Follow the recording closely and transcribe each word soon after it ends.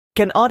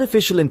Can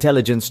artificial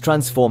intelligence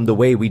transform the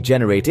way we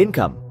generate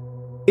income?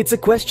 It's a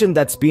question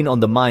that's been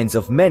on the minds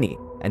of many,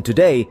 and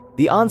today,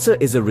 the answer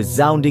is a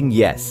resounding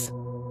yes.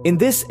 In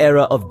this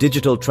era of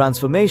digital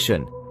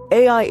transformation,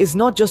 AI is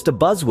not just a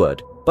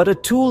buzzword, but a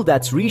tool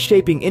that's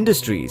reshaping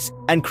industries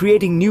and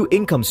creating new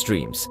income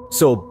streams.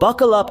 So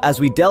buckle up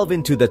as we delve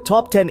into the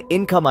top 10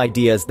 income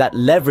ideas that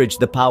leverage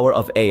the power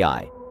of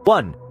AI.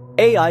 1.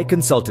 AI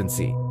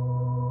Consultancy.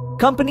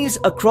 Companies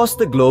across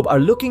the globe are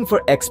looking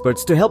for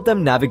experts to help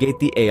them navigate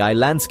the AI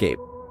landscape.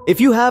 If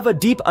you have a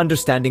deep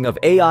understanding of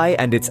AI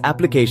and its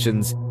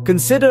applications,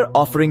 consider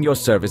offering your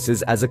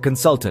services as a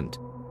consultant.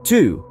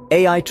 2.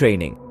 AI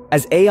Training.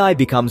 As AI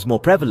becomes more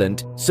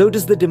prevalent, so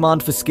does the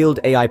demand for skilled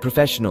AI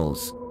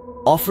professionals.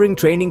 Offering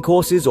training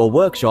courses or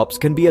workshops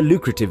can be a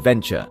lucrative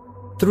venture.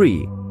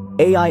 3.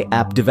 AI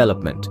App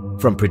Development.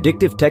 From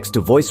predictive text to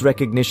voice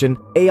recognition,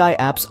 AI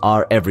apps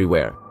are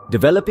everywhere.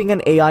 Developing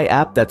an AI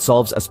app that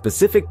solves a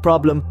specific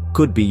problem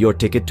could be your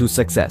ticket to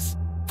success.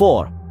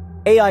 4.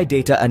 AI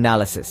Data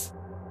Analysis.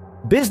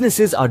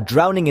 Businesses are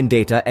drowning in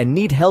data and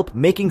need help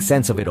making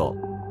sense of it all.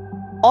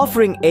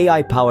 Offering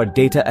AI-powered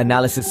data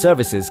analysis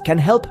services can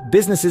help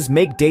businesses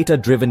make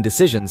data-driven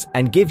decisions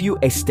and give you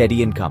a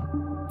steady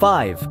income.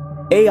 5.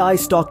 AI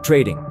Stock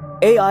Trading.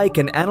 AI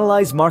can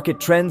analyze market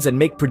trends and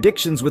make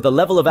predictions with a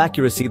level of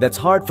accuracy that's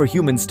hard for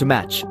humans to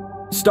match.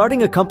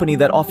 Starting a company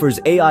that offers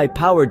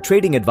AI-powered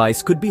trading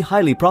advice could be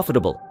highly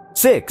profitable.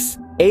 6.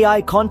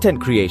 AI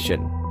Content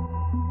Creation.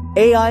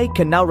 AI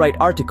can now write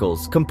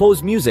articles,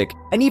 compose music,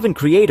 and even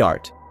create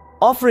art.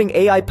 Offering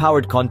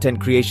AI-powered content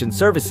creation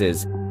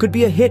services could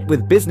be a hit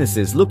with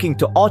businesses looking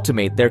to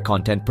automate their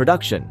content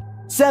production.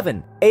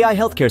 7. AI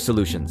Healthcare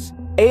Solutions.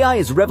 AI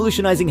is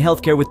revolutionizing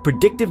healthcare with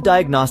predictive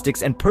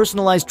diagnostics and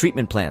personalized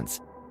treatment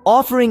plans.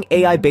 Offering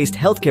AI-based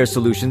healthcare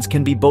solutions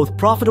can be both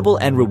profitable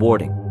and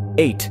rewarding.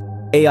 8.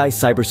 AI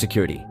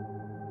Cybersecurity.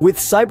 With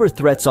cyber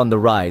threats on the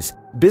rise,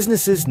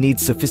 businesses need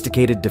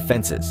sophisticated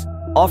defenses.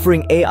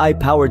 Offering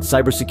AI-powered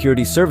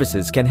cybersecurity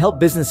services can help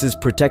businesses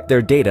protect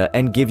their data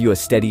and give you a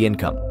steady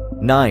income.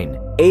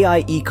 9.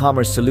 AI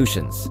E-commerce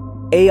Solutions.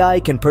 AI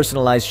can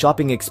personalize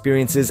shopping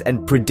experiences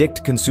and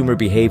predict consumer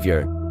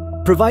behavior.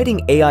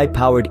 Providing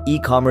AI-powered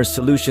e-commerce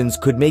solutions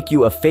could make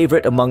you a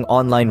favorite among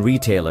online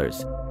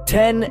retailers.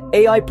 10.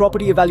 AI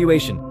Property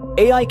Evaluation.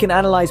 AI can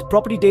analyze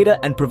property data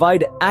and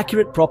provide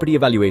accurate property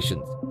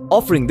evaluations.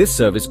 Offering this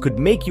service could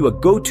make you a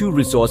go-to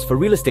resource for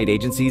real estate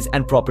agencies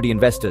and property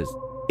investors.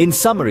 In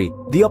summary,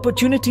 the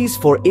opportunities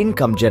for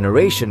income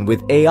generation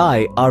with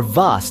AI are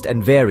vast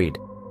and varied.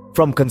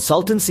 From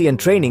consultancy and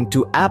training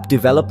to app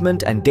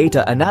development and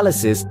data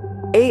analysis,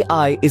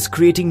 AI is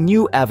creating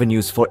new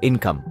avenues for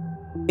income.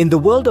 In the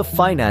world of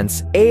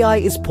finance, AI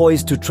is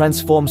poised to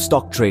transform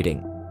stock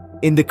trading.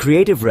 In the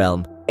creative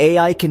realm,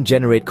 AI can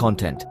generate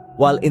content,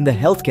 while in the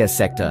healthcare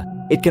sector,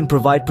 it can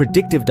provide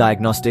predictive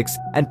diagnostics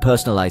and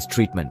personalized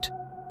treatment.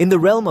 In the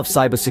realm of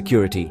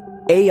cybersecurity,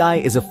 AI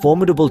is a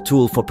formidable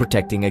tool for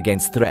protecting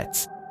against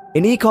threats.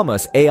 In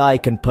e-commerce, AI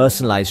can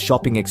personalize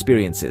shopping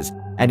experiences,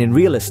 and in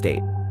real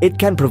estate, it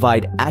can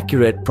provide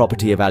accurate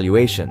property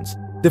evaluations.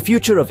 The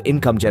future of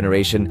income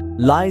generation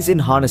lies in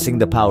harnessing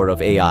the power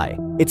of AI.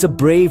 It's a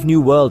brave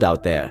new world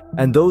out there,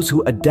 and those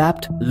who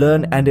adapt,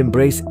 learn, and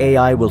embrace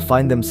AI will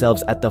find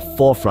themselves at the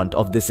forefront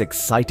of this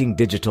exciting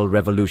digital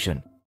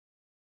revolution.